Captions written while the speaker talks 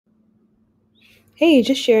Hey,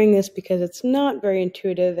 just sharing this because it's not very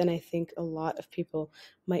intuitive and I think a lot of people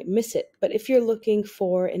might miss it. But if you're looking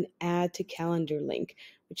for an add to calendar link,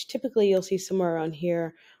 which typically you'll see somewhere around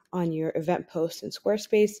here on your event post in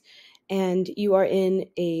Squarespace, and you are in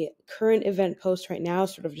a current event post right now,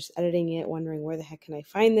 sort of just editing it, wondering where the heck can I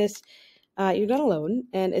find this, you're not alone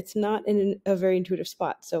and it's not in a very intuitive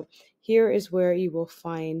spot. So here is where you will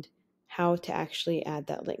find how to actually add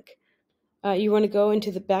that link. You want to go into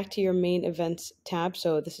the back to your main events tab.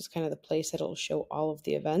 So this is kind of the place that'll show all of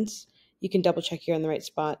the events. You can double check you're in the right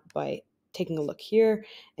spot by taking a look here,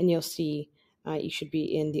 and you'll see you should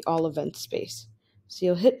be in the all events space. So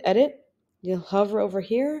you'll hit edit, you'll hover over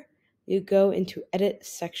here, you go into edit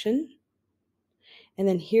section, and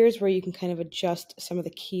then here's where you can kind of adjust some of the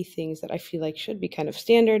key things that I feel like should be kind of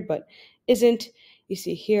standard, but isn't. You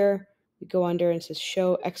see here, we go under and it says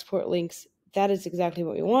show export links. That is exactly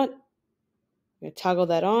what we want. I'm going to toggle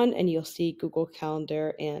that on and you'll see Google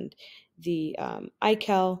Calendar and the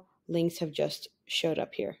iCal links have just showed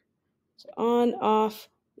up here. So on, off,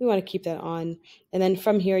 we want to keep that on. And then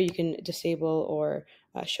from here, you can disable or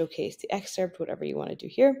showcase the excerpt, whatever you want to do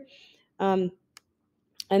here. And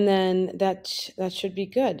then that should be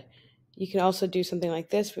good. You can also do something like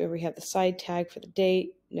this where we have the side tag for the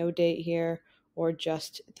date, no date here, or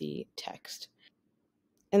just the text.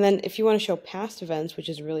 And then if you want to show past events, which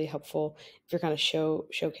is really helpful, if you're kind of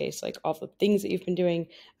showcase like all the things that you've been doing,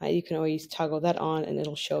 you can always toggle that on and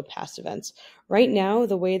it'll show past events. Right now,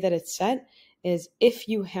 the way that it's set is if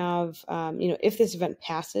you have, if this event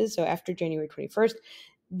passes, so after January 21st,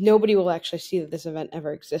 nobody will actually see that this event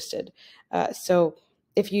ever existed. So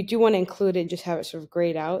if you do want to include it and just have it sort of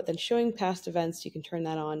grayed out, then showing past events, you can turn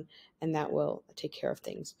that on and that will take care of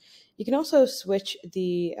things. You can also switch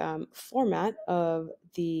the format of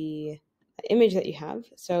the image that you have.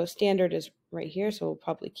 So standard is right here, so we'll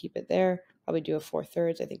probably keep it there. Probably do a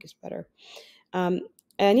 4/3, I think is better. And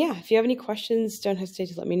yeah, if you have any questions, don't hesitate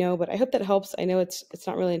to let me know. But I hope that helps. I know it's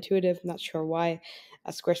not really intuitive. I'm not sure why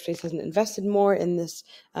Squarespace hasn't invested more in this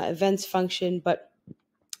events function, but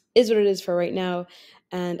is what it is for right now.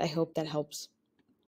 And I hope that helps.